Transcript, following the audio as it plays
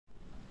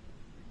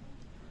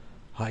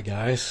Hi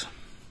guys,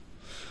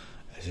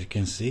 as you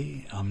can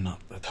see I'm not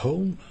at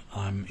home.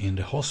 I'm in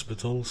the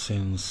hospital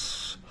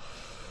since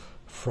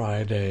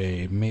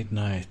Friday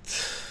midnight-ish.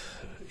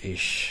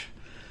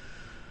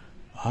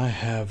 I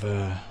have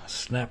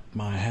snapped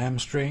my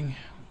hamstring,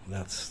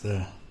 that's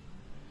the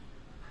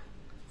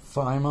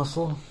thigh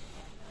muscle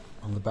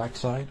on the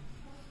backside.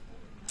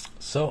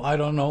 So I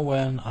don't know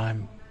when I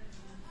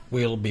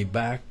will be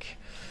back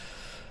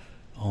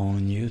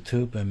on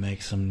YouTube and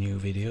make some new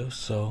videos,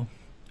 so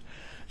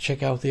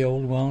check out the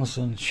old ones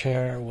and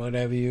share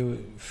whatever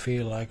you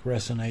feel like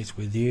resonates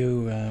with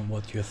you and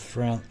what your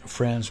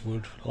friends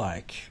would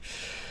like.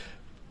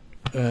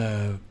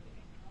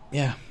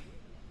 Yeah,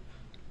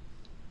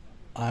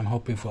 I'm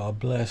hoping for a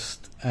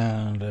blessed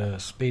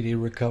and speedy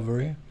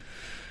recovery.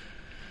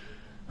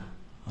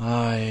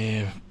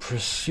 I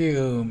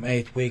presume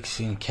 8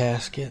 weeks in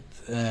casket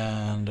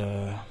and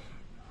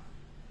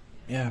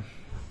yeah,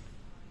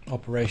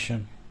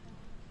 operation.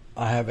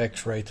 I have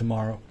x-ray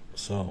tomorrow,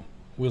 so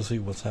we'll see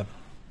what's happening.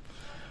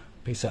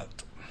 Peace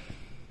out.